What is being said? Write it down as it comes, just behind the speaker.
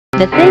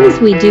The things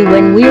we do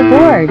when we're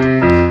bored.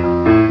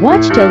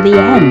 Watch till the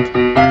end.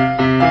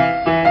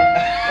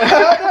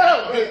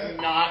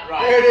 It's not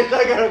right. There it is.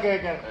 I got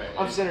it. Right.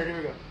 I'm centered. Here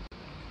we go.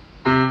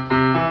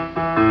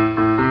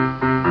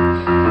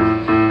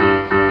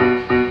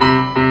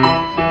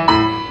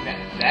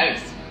 That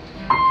is.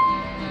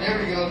 There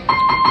we go.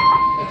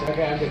 That's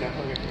okay. I'm good now.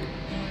 Okay.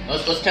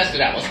 Let's test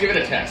it out. Let's give it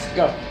a test.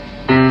 Go.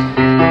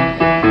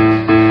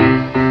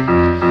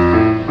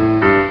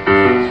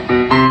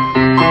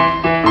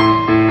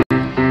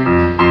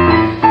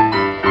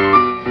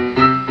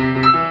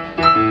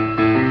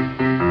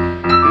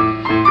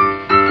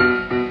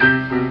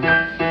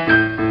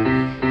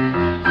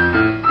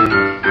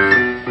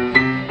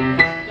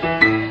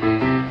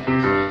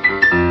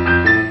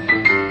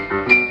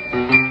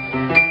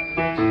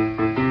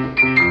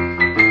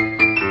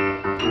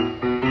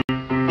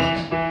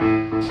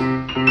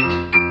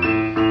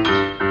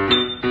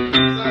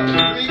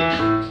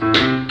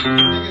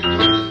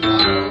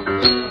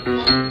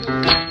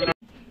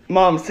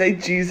 Mom, say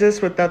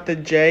Jesus without the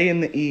J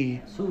and the E.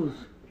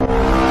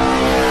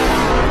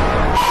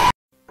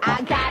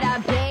 I got a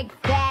big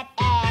fat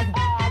ass.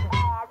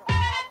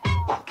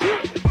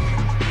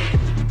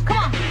 Come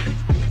on.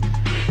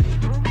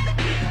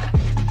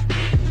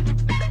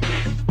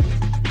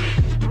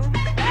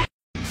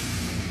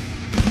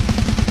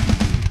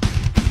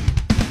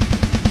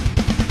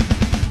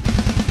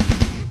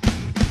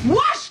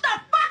 Wash the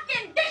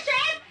fucking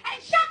dishes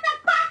and shut the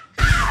fuck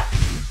up!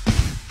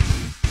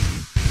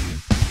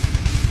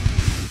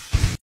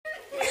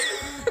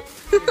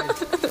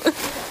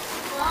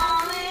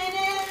 Falling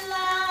in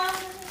love.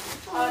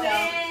 Oh no.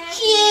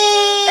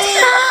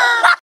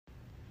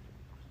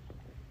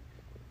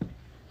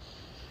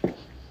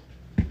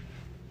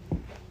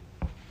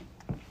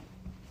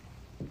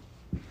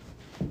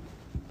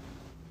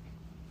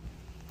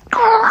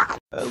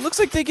 Looks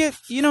like they get,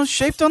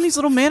 shaped on these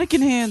little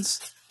mannequin hands.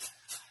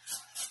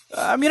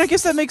 I mean, I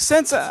guess that makes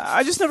sense.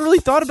 I just never really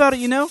thought about it,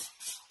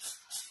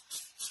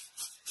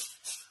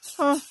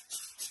 Huh.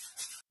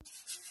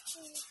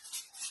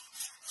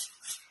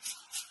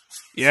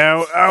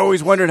 Yeah, I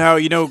always wondered how,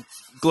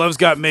 gloves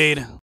got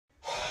made.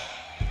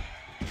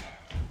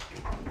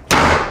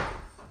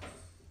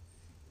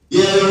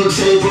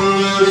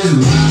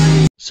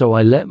 So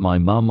I let my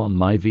mum on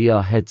my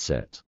VR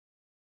headset.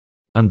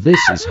 And this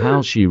is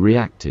how she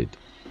reacted.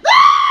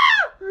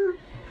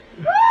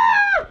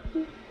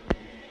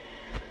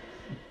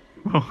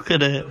 Look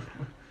at it.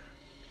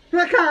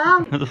 Look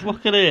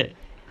at it.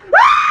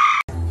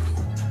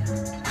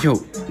 Yo,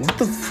 what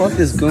the fuck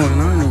is going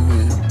on over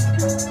here?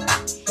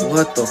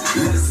 What the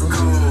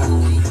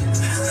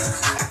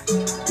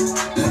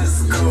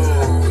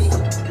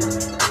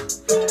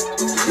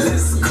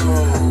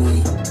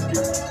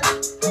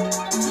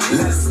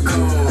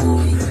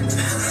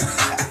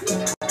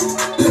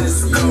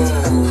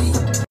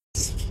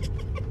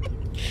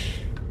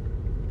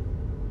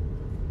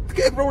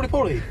Get roly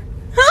poly.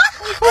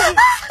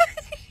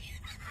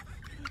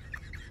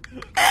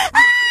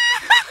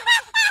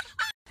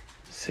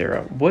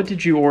 Sarah, what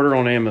did you order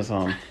on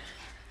Amazon?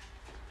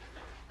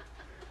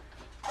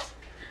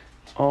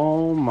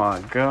 Oh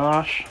my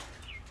gosh.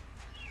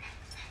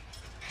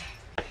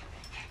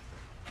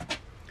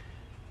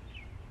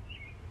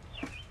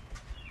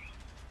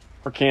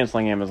 We're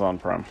canceling Amazon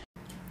Prime.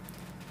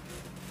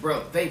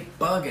 Bro, they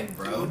bugging,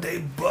 bro. Dude, they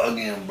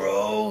bugging,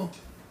 bro.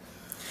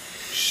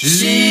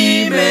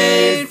 She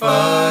made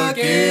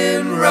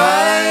fucking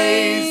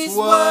rice.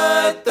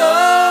 What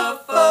the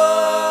fuck?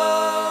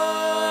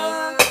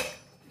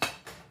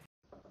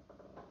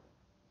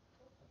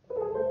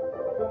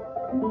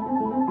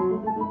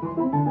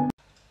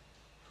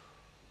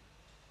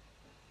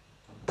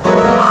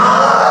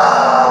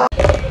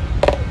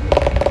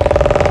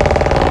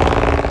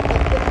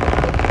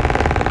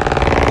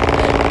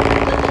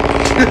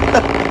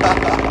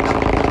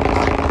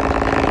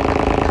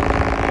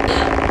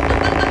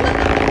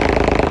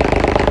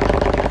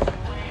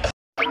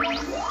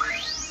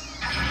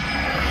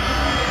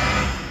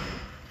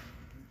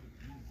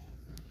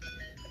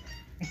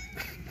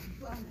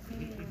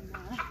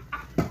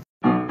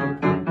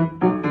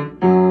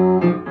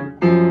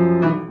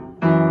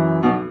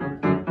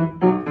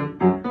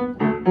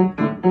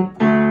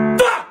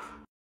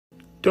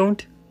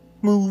 Don't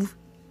move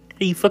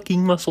a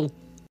fucking muscle.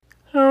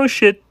 Oh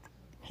shit.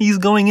 He's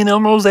going in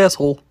Elmo's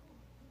asshole.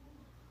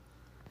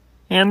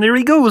 And there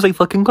he goes, I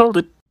fucking called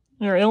it.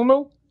 There,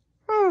 Elmo?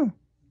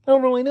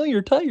 Elmo, I know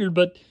you're tired,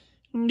 but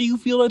do you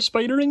feel that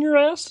spider in your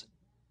ass?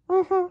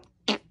 How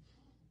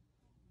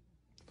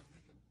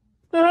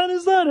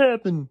does that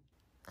happen?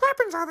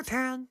 Happens all the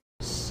time.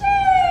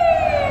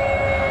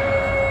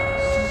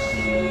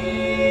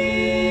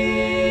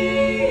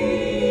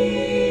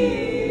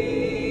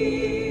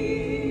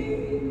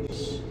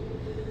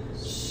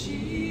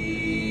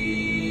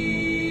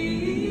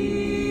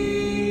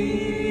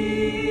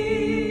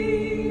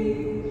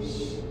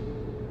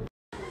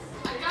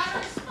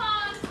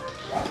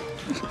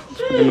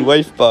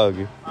 Wife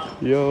bug.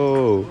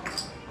 Yo.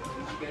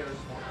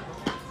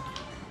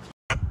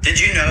 Did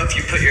you know if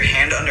you put your your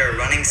hand under a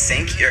running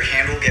sink, your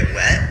hand will get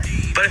wet.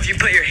 But if you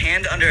put your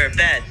hand under a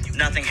bed,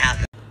 nothing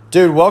happens.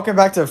 Dude, welcome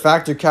back to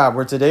Fact or Cap,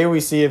 where today we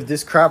see if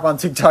this crap on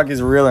TikTok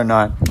is real or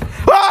not.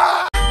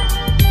 Ah!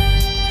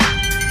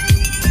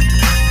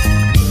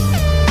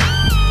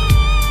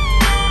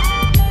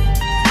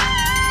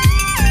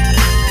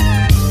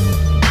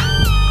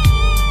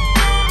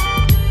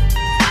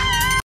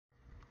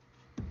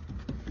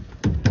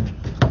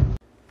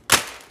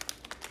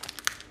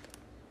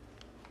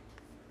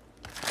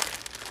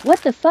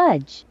 What the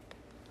fudge?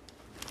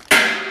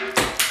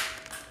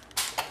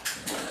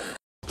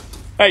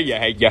 Hey ya.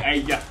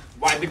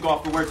 Why'd the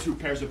golfer wear 2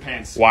 pairs of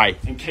pants? Why?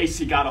 In case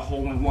he got a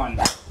hole-in-one.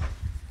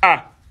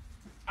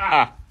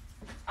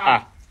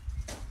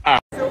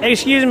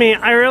 Excuse me,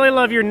 I really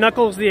love your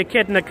Knuckles the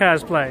Echidna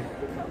cosplay.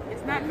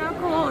 It's not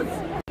Knuckles.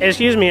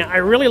 Excuse me, I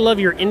really love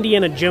your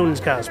Indiana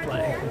Jones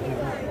cosplay.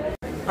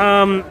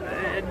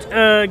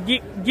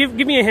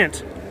 Give me a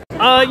hint.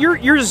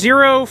 You're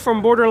Zero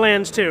from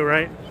Borderlands 2,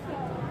 right?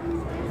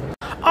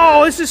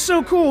 Oh, this is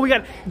so cool. We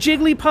got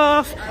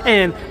Jigglypuff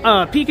and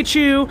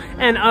Pikachu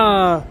and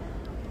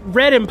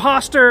Red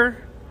Imposter.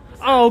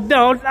 Oh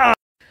no.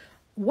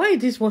 Why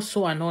this was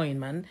so annoying,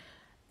 man?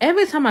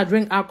 Every time I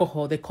drink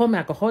alcohol, they call me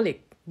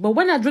alcoholic. But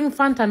when I drink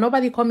Fanta,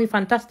 nobody call me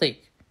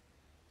fantastic.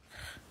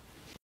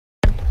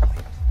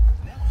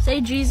 Say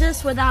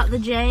Jesus without the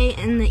J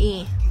and the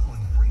E.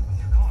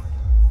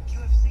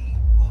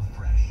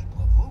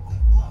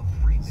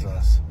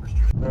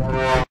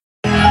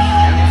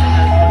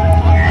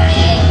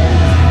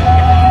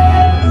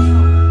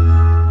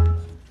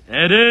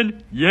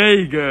 Eden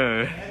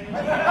Yeager.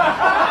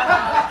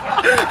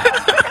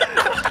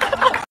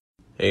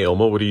 Hey,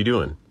 Elmo, what are you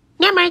doing?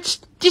 Not much.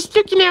 Just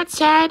looking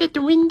outside at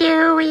the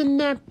window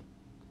and,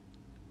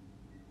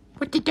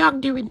 what the dog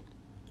doing?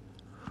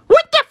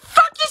 What the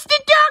fuck is the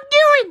dog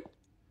doing?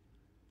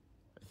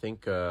 I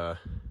think,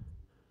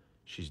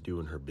 she's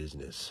doing her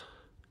business.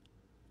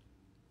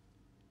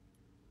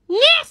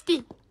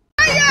 Nasty!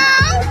 Alright,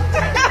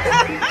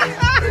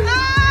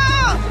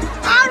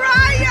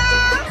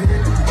 y'all.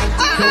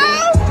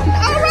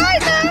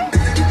 Alright now.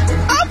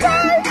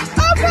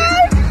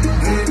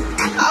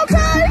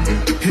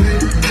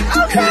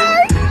 Okay.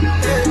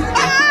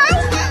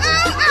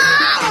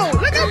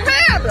 Look at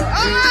Panda.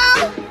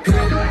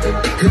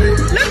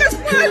 Look at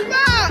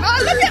SpongeBob.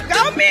 Look at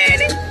Go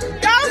Minnie.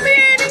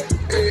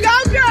 Go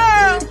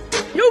girl.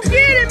 You get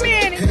it,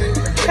 Minnie.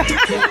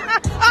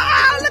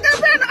 Look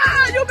at Panda.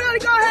 You better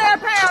go ahead,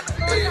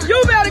 Panda.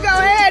 You better go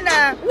ahead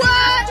now.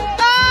 What?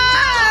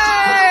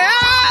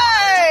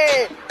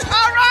 Hey.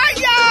 All right,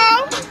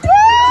 y'all.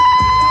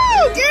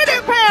 Woo! Get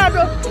it,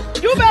 Panda.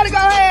 You better go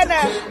ahead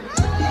now.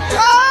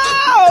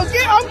 Oh,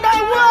 okay,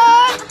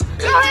 what?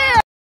 Go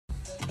ahead.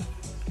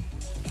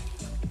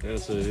 Ja,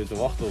 ze zitten te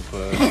wachten op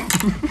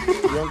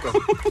Bianca.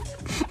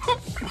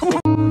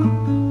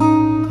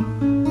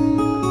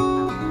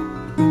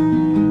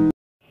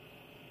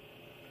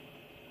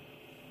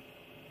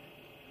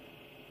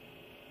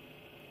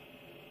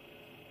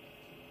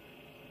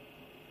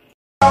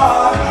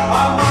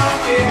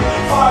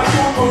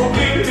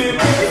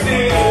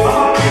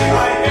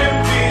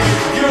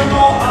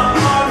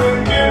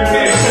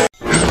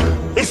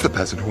 It's the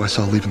peasant who I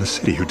saw leaving the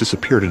city who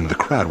disappeared into the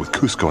crowd with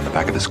Cusco in the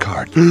back of his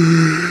cart.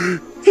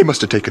 He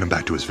must have taken him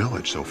back to his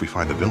village, so if we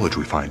find the village,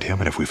 we find him,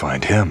 and if we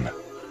find him,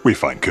 we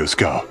find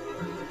Cusco.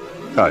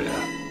 Oh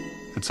yeah,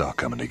 it's all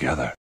coming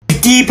together.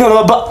 Deep in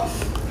my butt.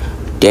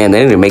 Damn,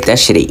 they need to make that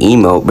shit an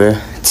emote, bruh.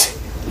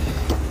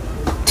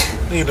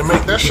 Need to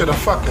make that shit a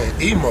fucking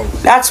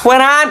emote. That's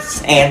what I'm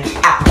saying.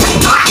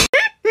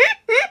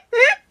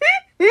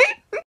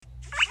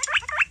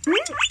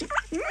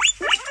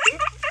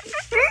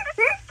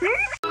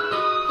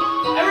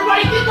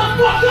 Everybody get the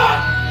fuck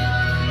up!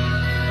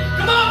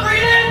 Come on,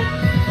 Brayden!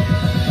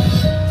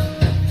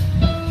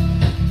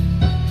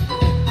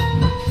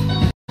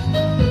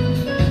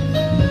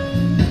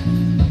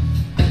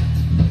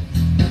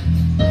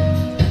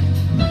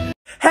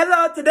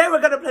 Hello, today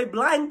we're gonna play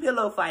blind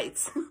pillow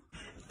fights. 3,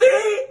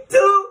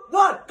 2,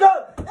 1,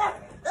 go!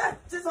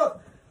 Jesus!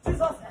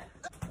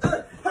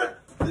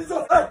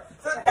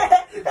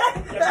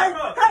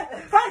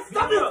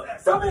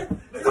 Stop it!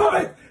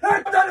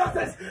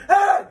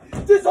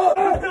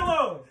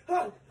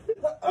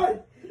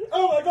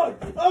 Oh my god!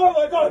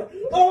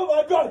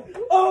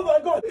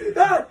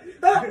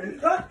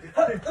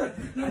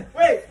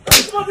 Wait! You're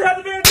supposed to have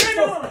the man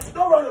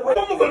don't run away!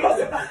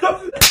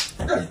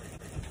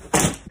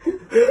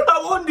 I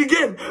won the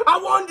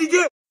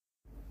game!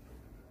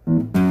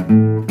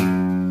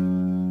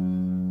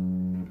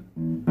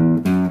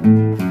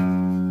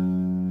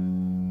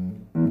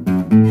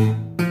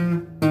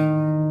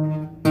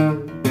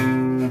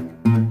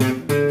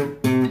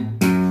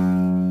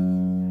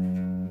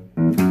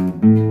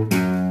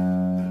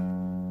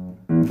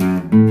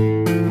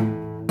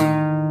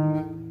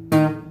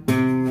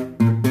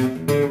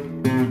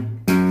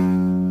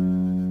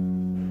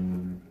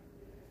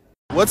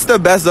 What's the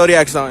best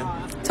zodiac sign?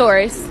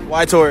 Taurus.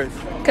 Why Taurus?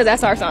 Because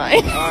that's our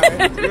sign.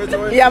 Alright, you're a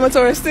Taurus? Yeah, I'm a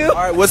Taurus too.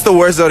 Alright, what's the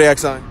worst zodiac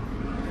sign?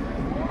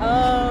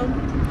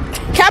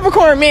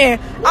 Capricorn men.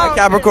 Why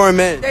Capricorn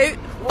men? They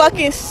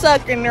fucking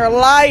suck and they're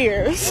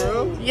liars.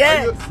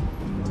 Yes.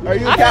 Are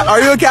you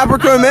a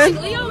Capricorn man?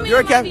 You're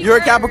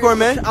a Capricorn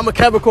man? I'm a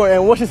Capricorn,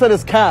 and what she said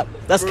is cap.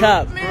 That's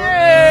cap. I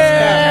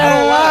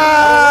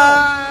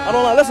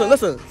don't lie.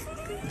 Listen.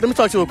 Let me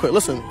talk to you real quick.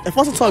 Listen, if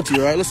I want to talk to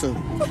you, right? Listen.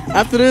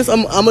 After this,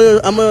 I'm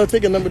gonna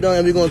take a number down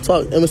and we're gonna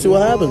talk and we'll see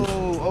what happens.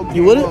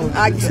 You with it?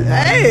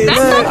 Hey, that's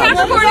not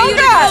Capricorn you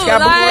do.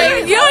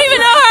 Like, you don't even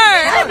know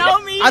her. You know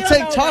me. I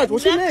take charge.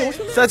 What's your name?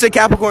 Such a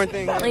Capricorn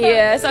thing.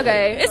 Yeah, it's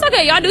okay. It's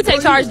okay. Y'all do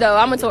take charge though.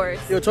 I'm a Taurus.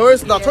 You're a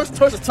Taurus? No,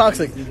 Taurus is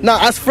toxic. Nah,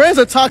 as friends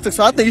are toxic,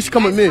 so I think you should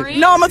come with me.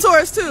 No, I'm a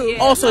Taurus too.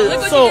 Yeah. Also,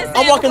 so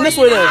I'm walking this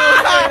way then.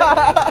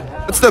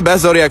 What's the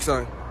best zodiac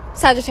sign?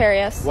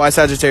 Sagittarius. Why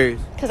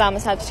Sagittarius? Because I'm a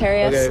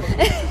Sagittarius.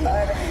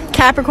 Okay.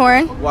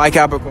 Capricorn. Why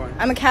Capricorn?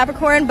 I'm a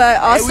Capricorn, but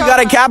also... Hey, we got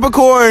a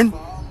Capricorn.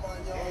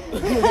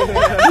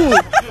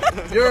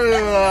 You're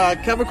a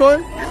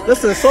Capricorn?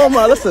 Listen, so am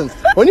I. Listen,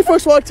 when you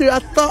first walked here, I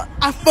thought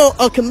I felt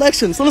a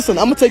connection. So listen,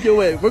 I'm gonna take you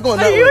away. We're going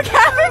that way. Are you a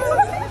Capricorn?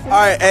 All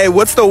right, hey,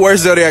 what's the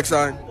worst zodiac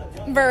sign?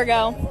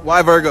 Virgo.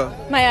 Why Virgo?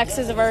 My ex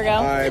is a Virgo.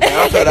 All right,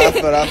 I feel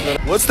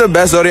it. What's the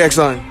best zodiac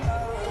sign?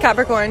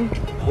 Capricorn.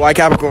 Why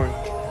Capricorn?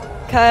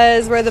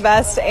 Because we're the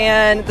best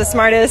and the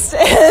smartest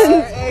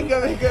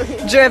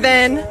and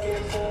driven.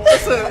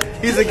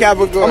 He's a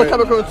Capricorn. I'm a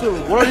Capricorn too.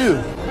 What are you?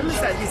 I'm a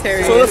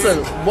Sagittarius. So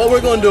listen, what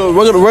we're gonna do?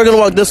 We're gonna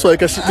walk this way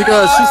because she's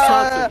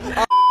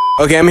toxic.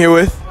 Okay, I'm here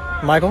with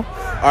Michael.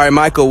 All right,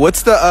 Michael.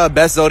 What's the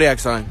best zodiac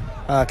sign?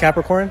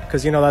 Capricorn,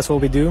 because you know that's what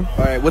we do.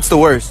 All right. What's the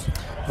worst?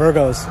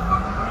 Virgos.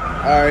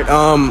 All right.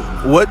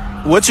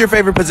 What's your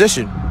favorite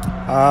position?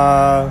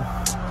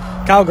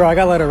 Cowgirl. I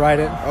gotta let her ride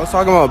it. I was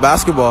talking about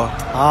basketball.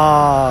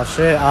 Oh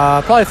shit.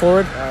 Probably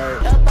forward.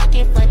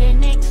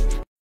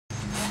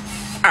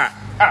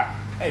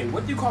 Hey,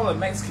 what do you call a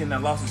Mexican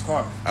that lost his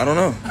car? I don't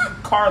know.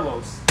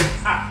 Carlos.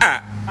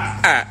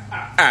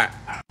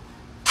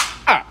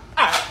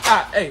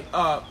 Hey,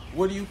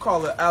 what do you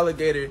call an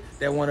alligator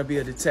that want to be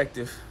a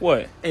detective?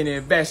 What? An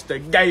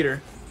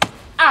investigator.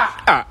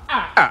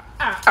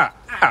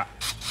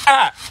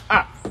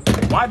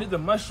 Why did the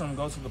mushroom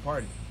go to the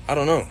party? I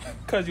don't know.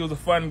 Because he was a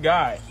fun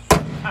guy.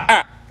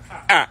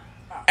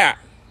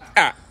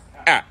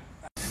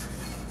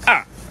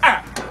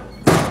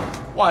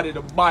 Why did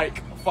the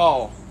bike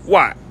fall?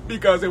 Why?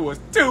 Because it was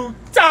too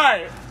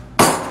tired.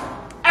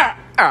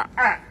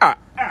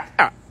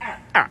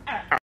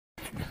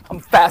 I'm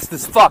fast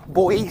as fuck,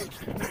 boy.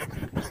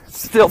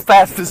 Still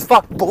fast as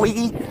fuck,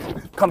 boy.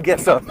 Come get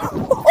some.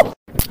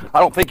 I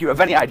don't think you have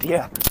any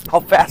idea how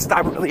fast I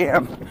really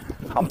am.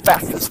 I'm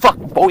fast as fuck,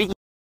 boy.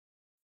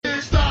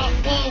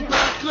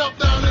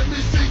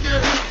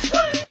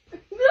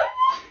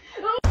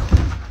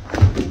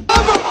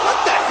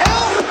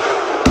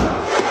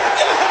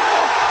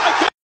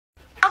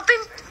 I've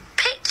been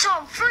picked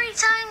on 3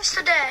 times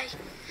today.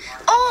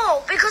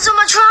 Oh, because of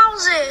my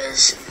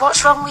trousers.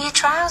 What's wrong with your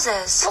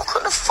trousers? Look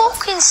at the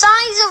fucking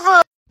size of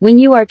them. When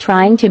you are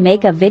trying to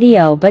make a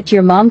video but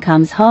your mom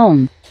comes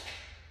home.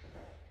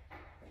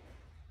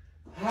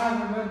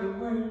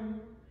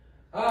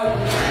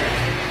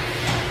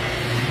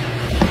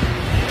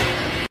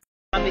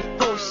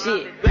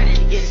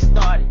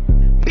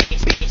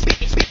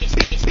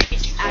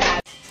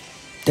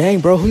 Dang,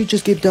 bro, who you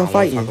just get done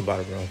fighting? Talk about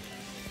it, bro.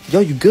 Yo,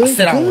 you good? I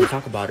said I You want good? to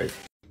talk about it.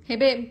 Hey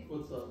babe,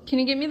 can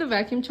you get me the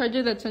vacuum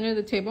charger that's under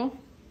the table?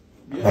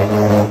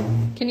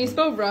 Can you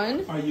spell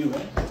run? Are you?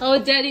 Oh,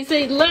 daddy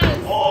said less.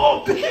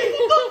 Oh, babe,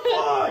 what the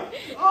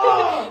fuck?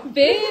 Oh.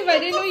 Babe, I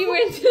didn't know you were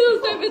into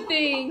those type of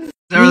things.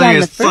 Early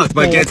as fuck,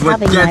 but guess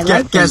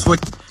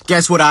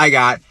what I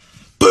got?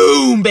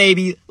 Boom,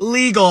 baby,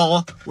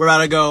 legal. We're about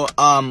to go.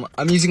 I'm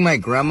using my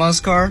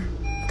grandma's car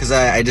because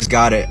I just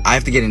got it. I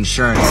have to get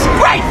insurance.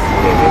 Right!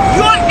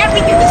 You want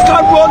everything that's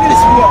gone wrong in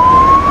this world.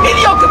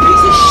 Mediocre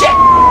piece of shit!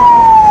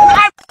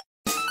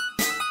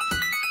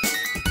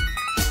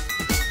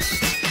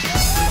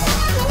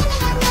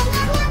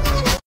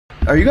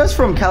 Are you guys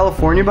from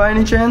California by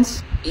any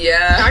chance?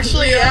 Yeah.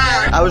 Actually,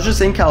 yeah. I was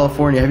just in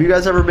California. Have you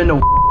guys ever been to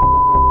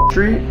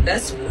Street?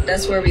 That's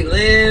where we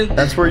live.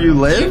 That's where you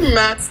live? You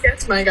mad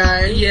sketch, my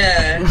guy.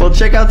 Yeah. Well,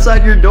 check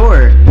outside your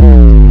door.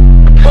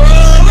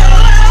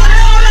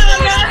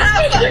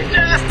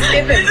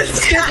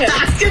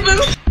 Skip him.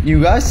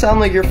 You guys sound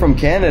like you're from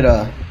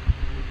Canada.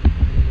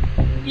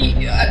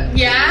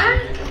 Yeah?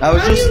 I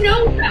was How do you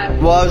know that?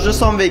 Well, I was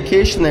just on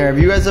vacation there. Have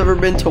you guys ever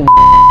been to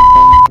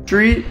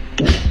Street?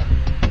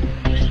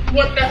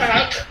 What the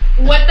heck?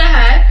 What the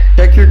heck?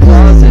 Check your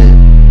closet.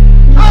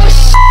 Oh,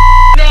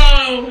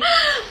 no!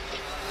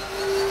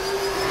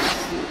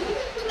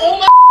 Oh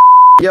my.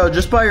 Yo,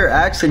 just by your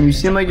accent, you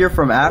seem like you're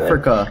from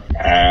Africa.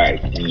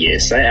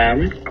 Yes, I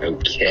am.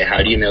 Okay,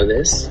 how do you know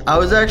this? I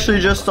was actually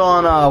just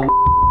on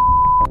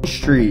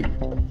Street.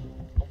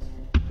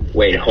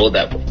 Wait, hold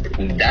up.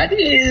 That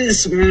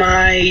is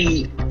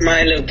my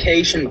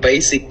location,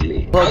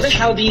 basically. How the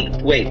hell do you...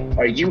 Wait,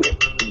 are you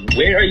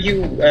Where are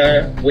you?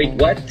 Wait,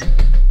 what?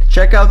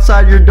 Check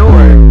outside your door.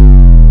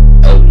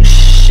 Oh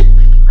shit!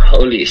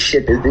 Holy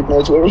shit! This dude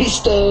knows where we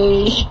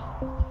stay.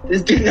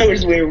 This dude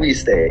knows where we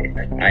stay.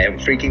 I am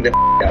freaking the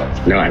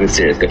out. No, I'm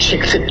serious. Go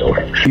check the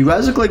door. You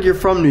guys look like you're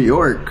from New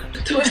York.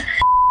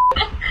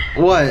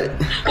 What?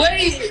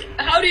 Wait,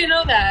 how do you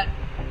know that?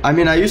 I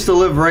mean, I used to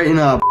live right in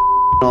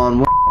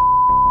on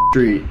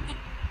Street.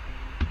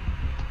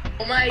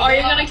 Oh my God. Are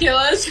you gonna kill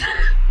us?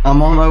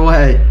 I'm on my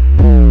way.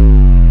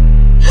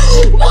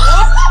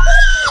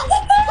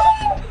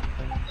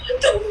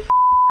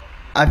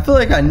 I feel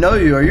like I know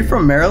you. Are you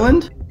from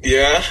Maryland?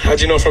 Yeah? How'd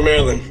you know from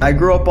Maryland? I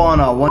grew up on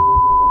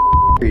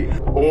Street.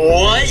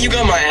 What? You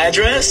got my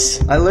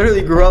address? I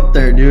literally grew up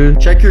there, dude.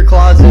 Check your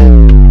closet.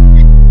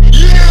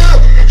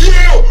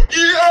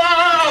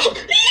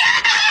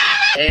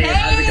 Hey,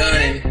 how's it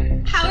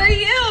going? How are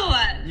you?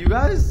 You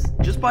guys,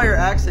 just by your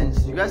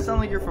accents, you guys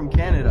sound like you're from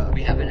Canada.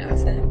 We have an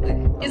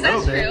accent. Is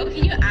that true?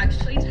 Can you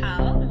actually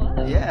tell?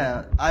 Whoa.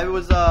 Yeah, I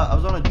was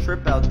on a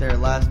trip out there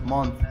last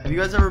month. Have you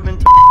guys ever been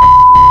to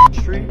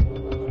Street?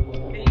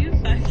 Are you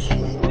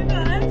fucking with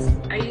us?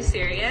 Are you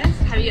serious?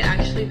 Have you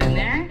actually been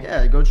there?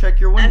 Yeah, go check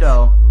your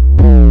window.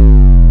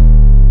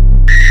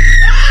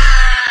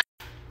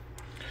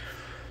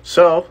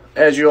 So,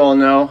 as you all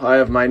know, I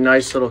have my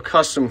nice little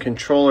custom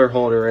controller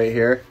holder right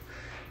here.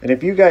 And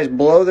if you guys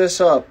blow this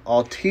up,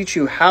 I'll teach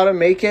you how to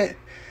make it,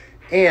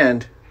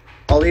 and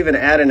I'll even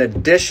add an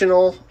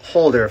additional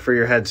holder for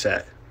your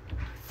headset.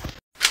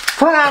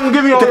 I'm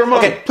giving you all your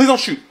money. Okay, please don't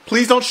shoot.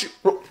 Please don't shoot.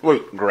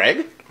 Wait,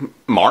 Greg?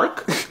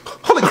 Mark?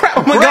 Holy crap!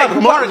 Oh my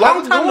God, Mark!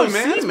 Long time no see,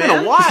 It's been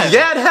a while.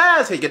 Yeah, it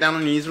has. Hey, get down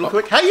on your knees real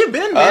quick. How you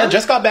been, man?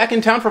 Just got back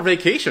in town for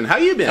vacation. How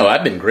you been? Oh,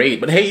 I've been great.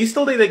 But hey, you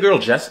still date that girl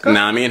Jessica?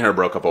 Nah, me and her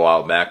broke up a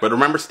while back. But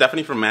remember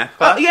Stephanie from math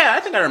class? Yeah, I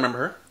think I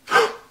remember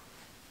her.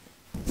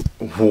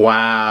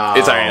 Wow.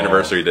 It's our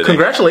anniversary today.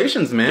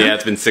 Congratulations, man. Yeah,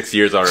 it's been 6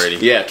 years already.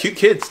 Yeah, cute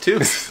kids, too.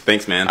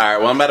 Thanks, man. All right,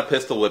 well, I'm about to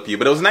pistol whip you,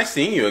 but it was nice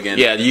seeing you again.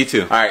 Yeah, you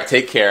too. All right,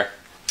 take care.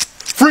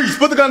 Freeze!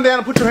 Put the gun down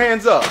and put your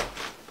hands up.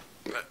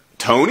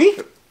 Tony?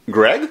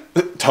 Greg?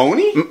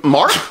 Tony?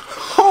 Mark?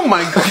 Oh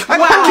my God. I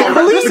can't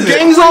believe the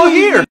gang's all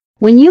here.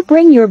 When you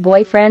bring your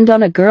boyfriend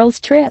on a girl's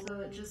trip,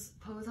 Just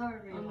pose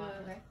however you want,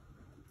 okay?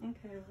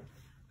 Okay.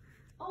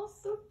 Oh,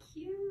 so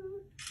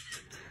cute.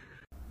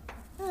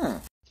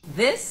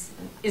 This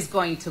is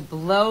going to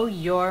blow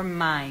your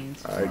mind.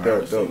 Alright,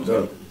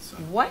 dope.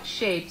 What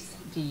shapes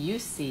do you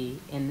see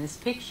in this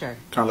picture?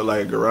 Kind of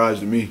like a garage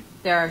to me.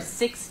 There are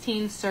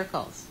 16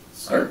 circles.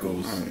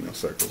 Circles? I ain't no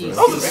circles. Do you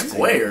Those see are them?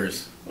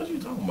 squares. What are you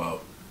talking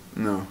about?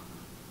 No.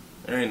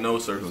 There ain't no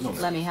circles.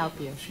 Let me help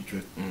you. She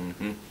tricked.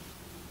 Mm-hmm.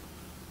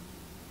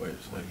 Wait a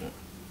second.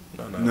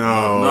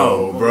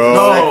 No,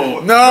 bro.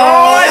 No.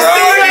 I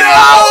see it.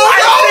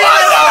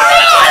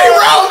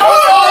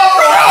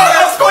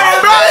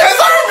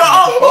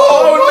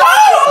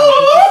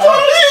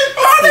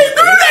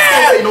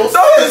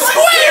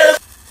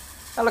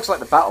 That looks like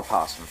the battle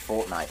pass from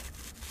Fortnite.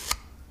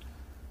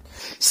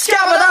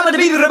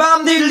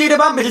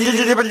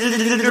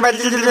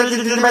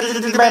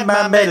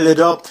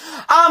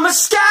 I'm a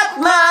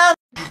scat man.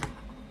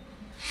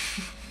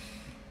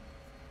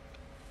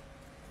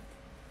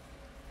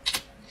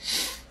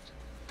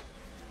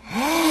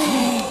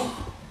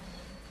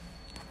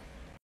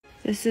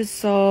 This is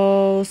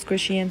so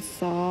squishy and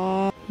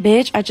soft.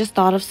 Bitch, I just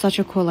thought of such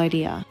a cool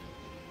idea.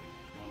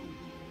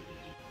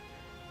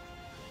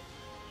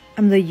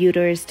 I'm the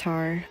uterus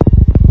tar.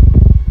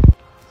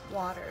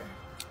 Water.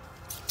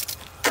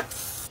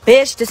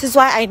 Bitch, this is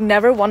why I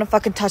never want to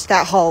fucking touch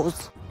that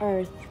hose.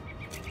 Earth.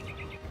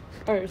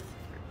 Earth.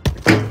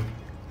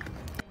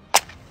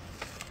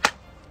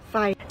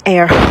 Fire.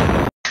 Air.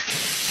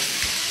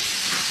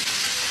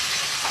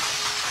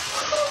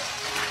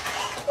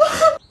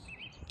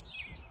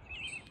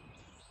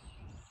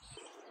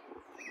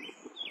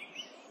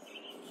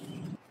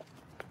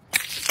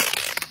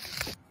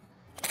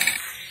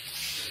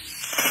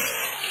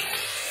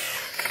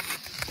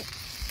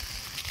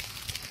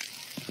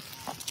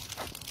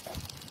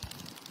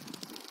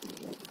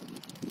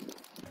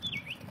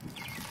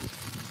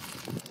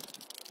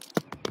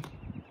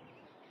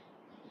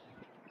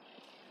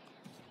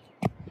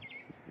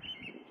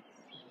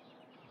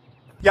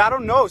 Yeah, I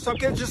don't know. Some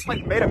kid just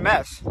like made a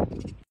mess.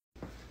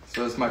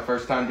 So this is my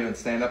first time doing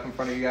stand-up in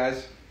front of you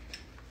guys.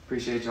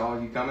 Appreciate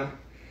all you coming.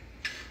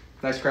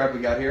 Nice crowd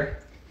we got here.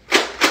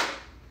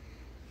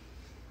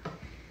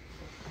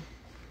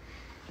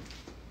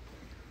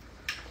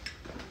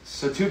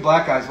 So two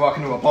black guys walk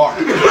into a bar.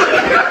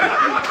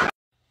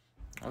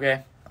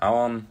 Okay,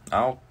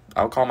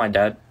 I'll call my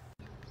dad.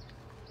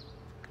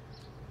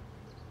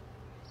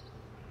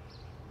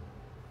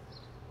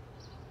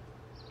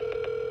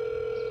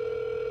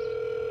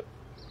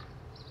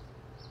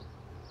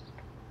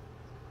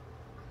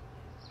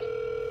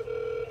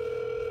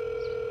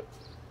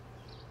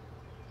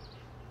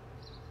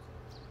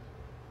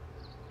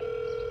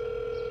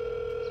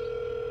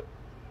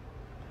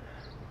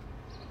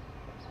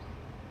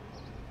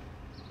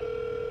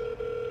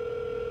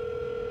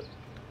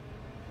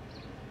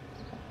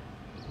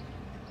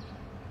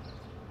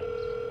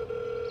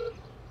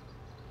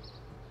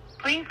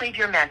 Please leave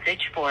your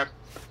message for...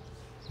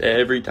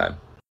 Every time.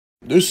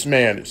 This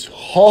man is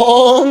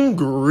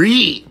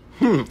hungry.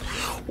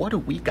 What do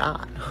we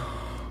got?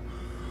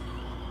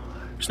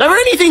 There's never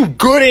anything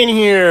good in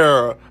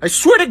here. I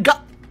swear to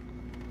God.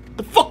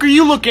 The fuck are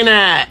you looking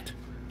at?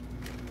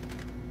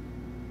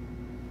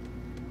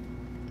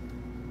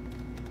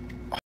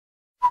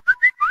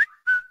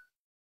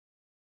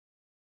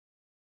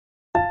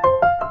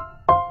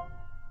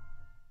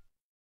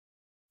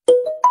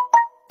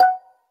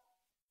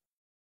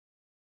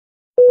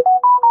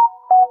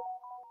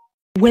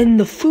 When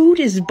the food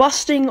is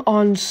busting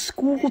on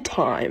school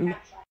time.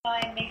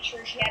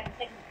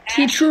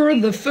 Teacher,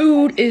 the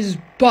food is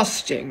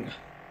busting.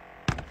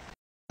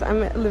 I'm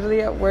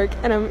literally at work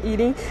and I'm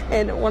eating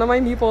and one of my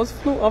meatballs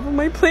flew off of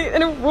my plate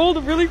and it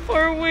rolled really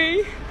far away.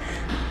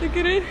 Look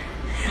at it.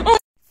 Oh.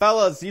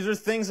 Fellas, these are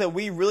things that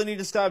we really need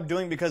to stop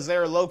doing because they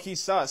are low-key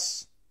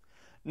sus.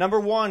 Number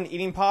 1,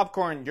 eating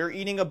popcorn. You're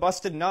eating a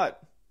busted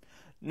nut.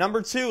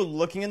 Number 2,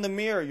 looking in the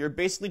mirror. You're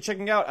basically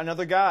checking out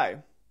another guy.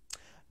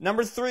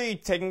 Number 3,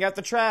 taking out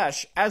the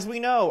trash. As we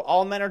know,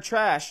 all men are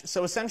trash,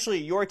 so essentially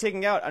you're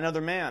taking out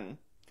another man.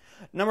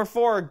 Number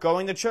 4,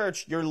 going to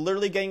church. You're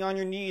literally getting on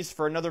your knees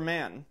for another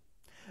man.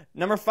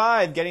 Number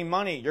 5, getting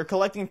money. You're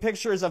collecting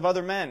pictures of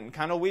other men.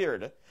 Kinda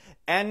weird.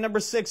 And number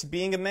 6,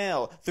 being a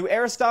male. Through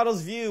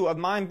Aristotle's view of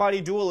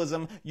mind-body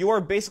dualism, you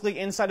are basically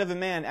inside of a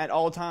man at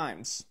all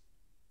times.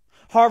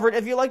 Harvard,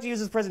 if you'd like to use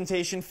this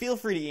presentation, feel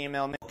free to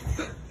email me.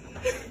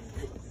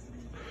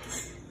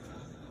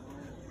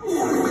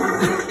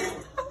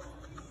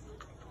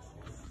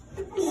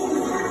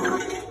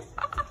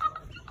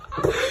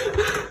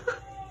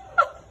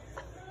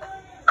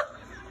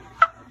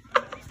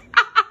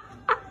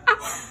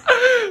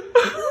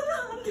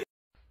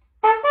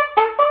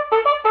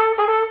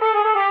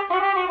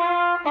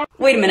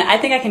 Wait a minute, I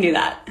think I can do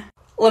that.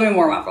 Let me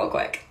warm up real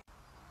quick.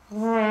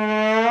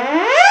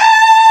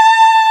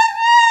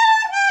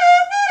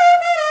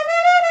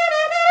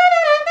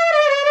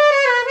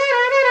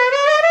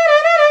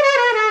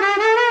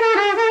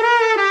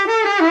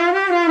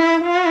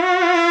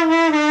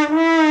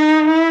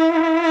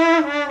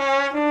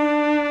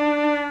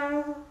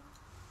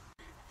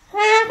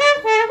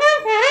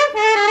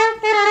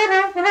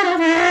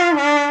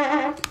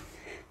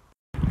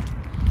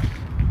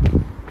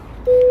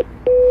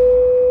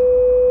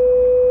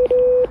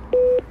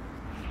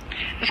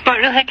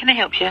 How can I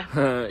help you?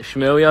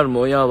 Shmel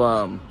moya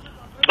bam.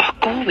 Oh,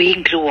 go away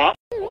and grow up.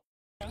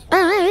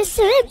 I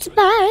sit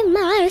by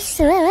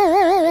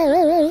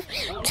myself,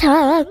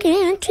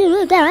 talking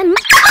to them.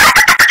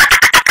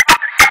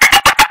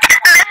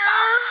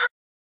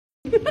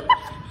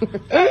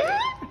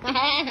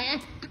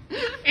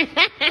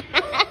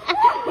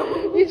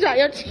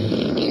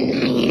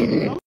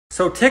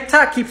 So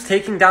TikTok keeps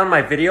taking down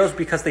my videos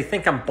because they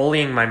think I'm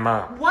bullying my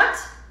mom. What?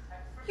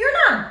 You're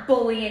not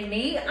bullying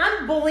me.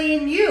 I'm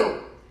bullying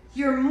you.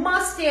 Your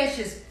mustache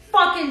is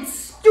fucking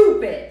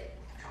stupid.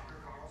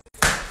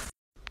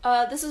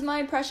 This is my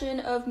impression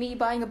of me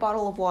buying a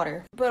bottle of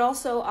water. But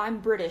also, I'm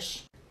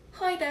British.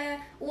 Hi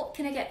there, what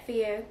can I get for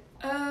you?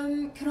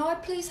 Can I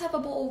please have a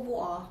bottle of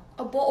water?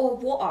 A bottle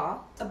of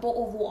water? A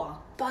bottle of water.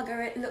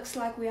 Bugger, it looks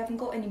like we haven't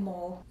got any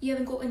more. You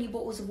haven't got any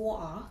bottles of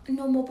water?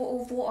 No more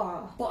bottle of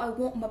water, but I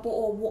want my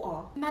bottle of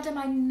water. Madam,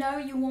 I know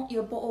you want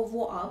your bottle of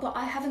water, but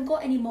I haven't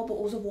got any more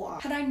bottles of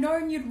water. Had I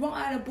known you'd run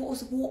out of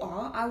bottles of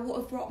water, I would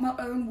have brought my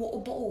own water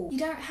bottle. You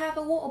don't have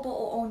a water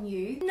bottle on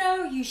you?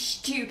 No, you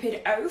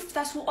stupid oaf.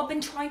 That's what I've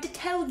been trying to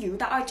tell you,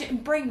 that I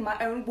didn't bring my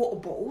own water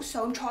bottle,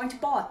 so I'm trying to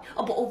buy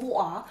a bottle of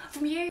water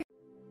from you.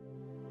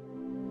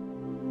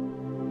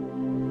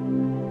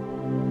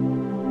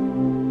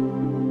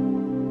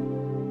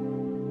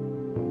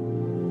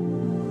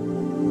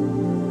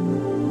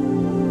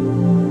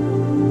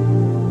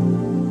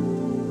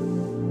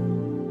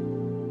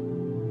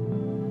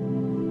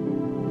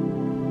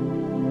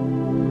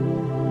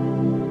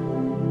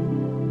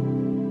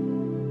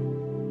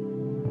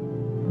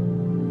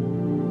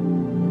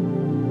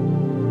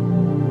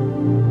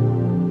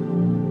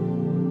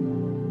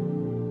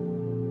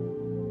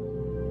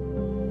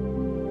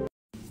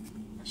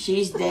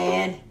 She's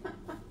dead.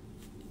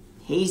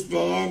 He's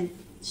dead.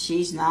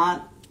 She's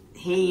not.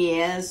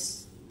 He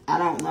is. I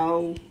don't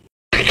know.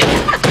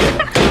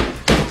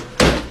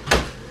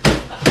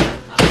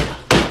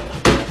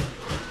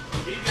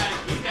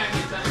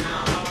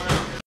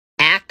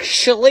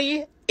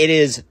 Actually, it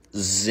is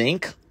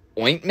zinc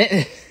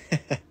ointment.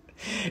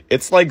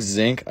 It's like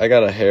zinc. I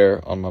got a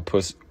hair on my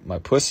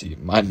pussy,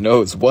 my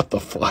nose. What the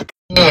fuck?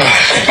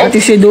 What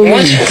is he doing?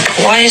 What?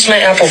 Why is my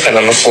Apple Pen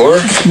on the floor?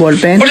 Ball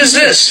pen? What is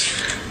this?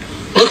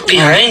 Look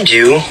behind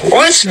you.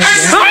 What?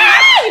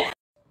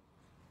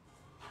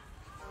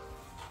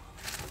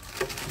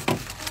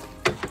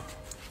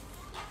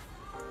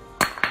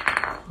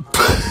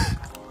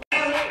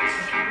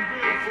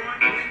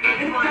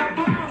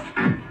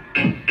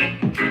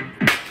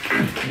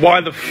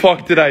 Why the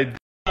fuck did I?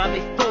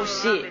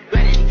 Shit,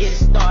 ready to get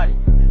started.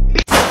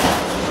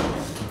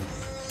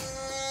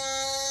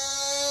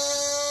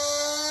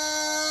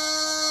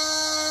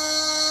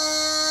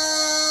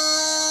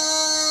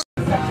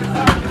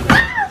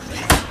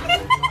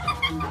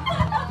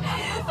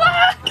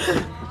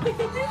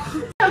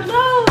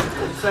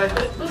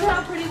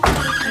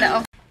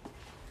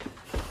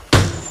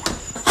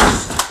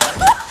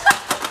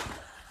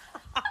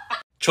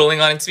 Trolling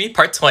on It's Me,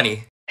 Part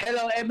 20.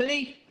 Hello,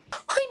 Emily.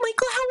 Hi,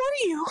 Michael. How are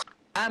you?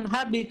 I'm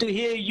happy to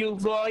hear you,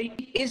 boy.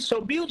 It's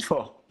so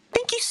beautiful.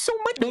 Thank you so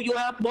much. Do you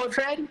have a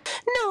boyfriend?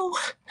 No,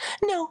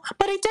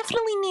 but I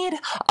definitely need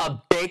a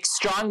big,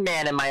 strong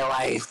man in my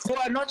life. You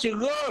are not your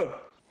girl.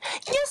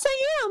 Yes,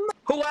 I am.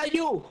 Who are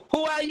you?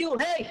 Who are you?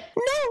 Hey.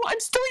 No, I'm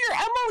still your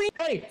Emily.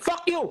 Hey,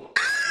 fuck you.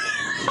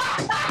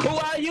 Who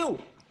are you?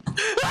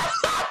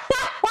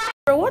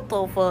 Bro, what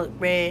the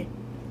fuck,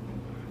 man?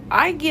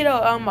 I get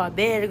up out of my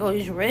bed to go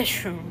use the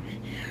restroom.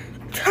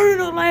 Turn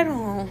the light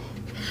on.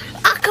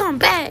 I come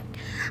back.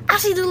 I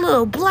see the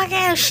little black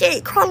ass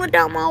shit crawling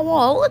down my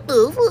wall. What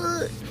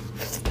the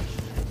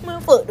fuck?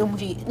 Man, fuck them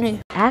shit,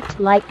 man.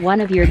 Act like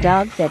one of your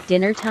dogs at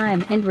dinner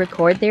time and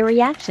record their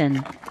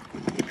reaction.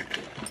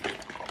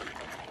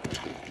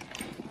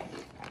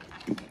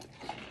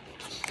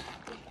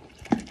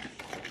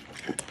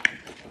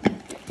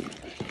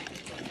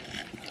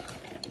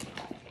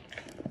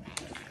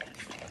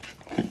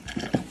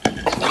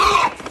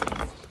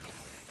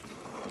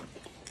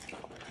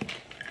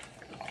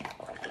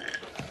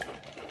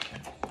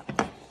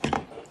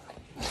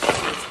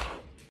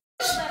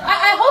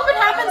 I hope it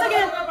happens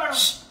again.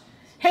 Shh.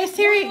 Hey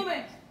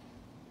Siri,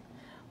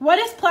 what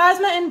is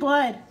plasma in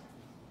blood?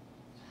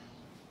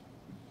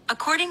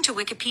 According to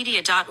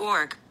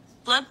Wikipedia.org,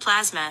 blood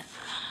plasma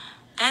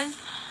is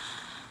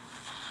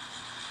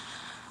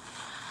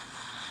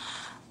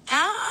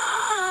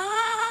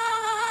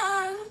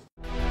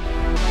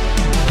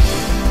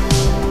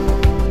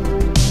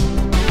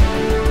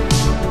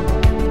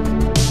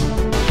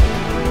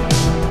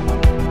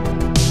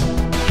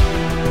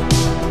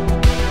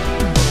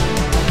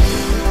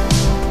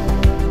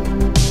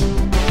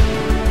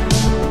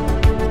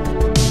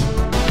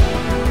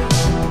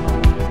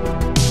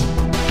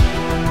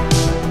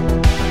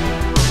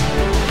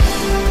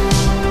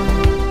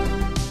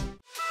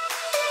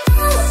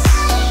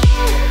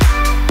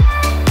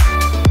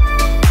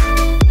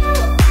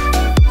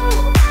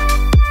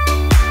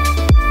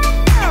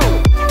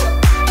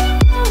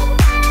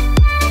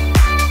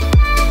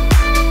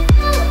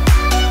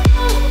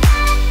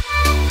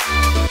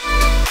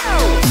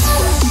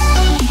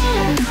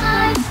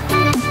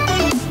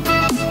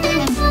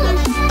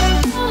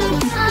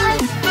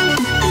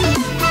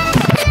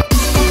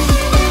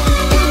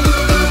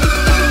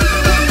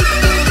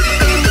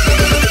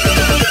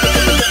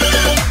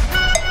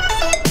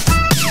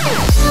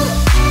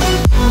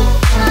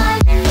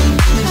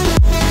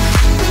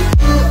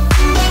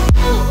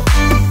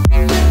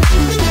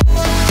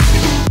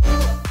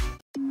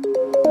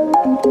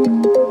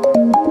Thank you.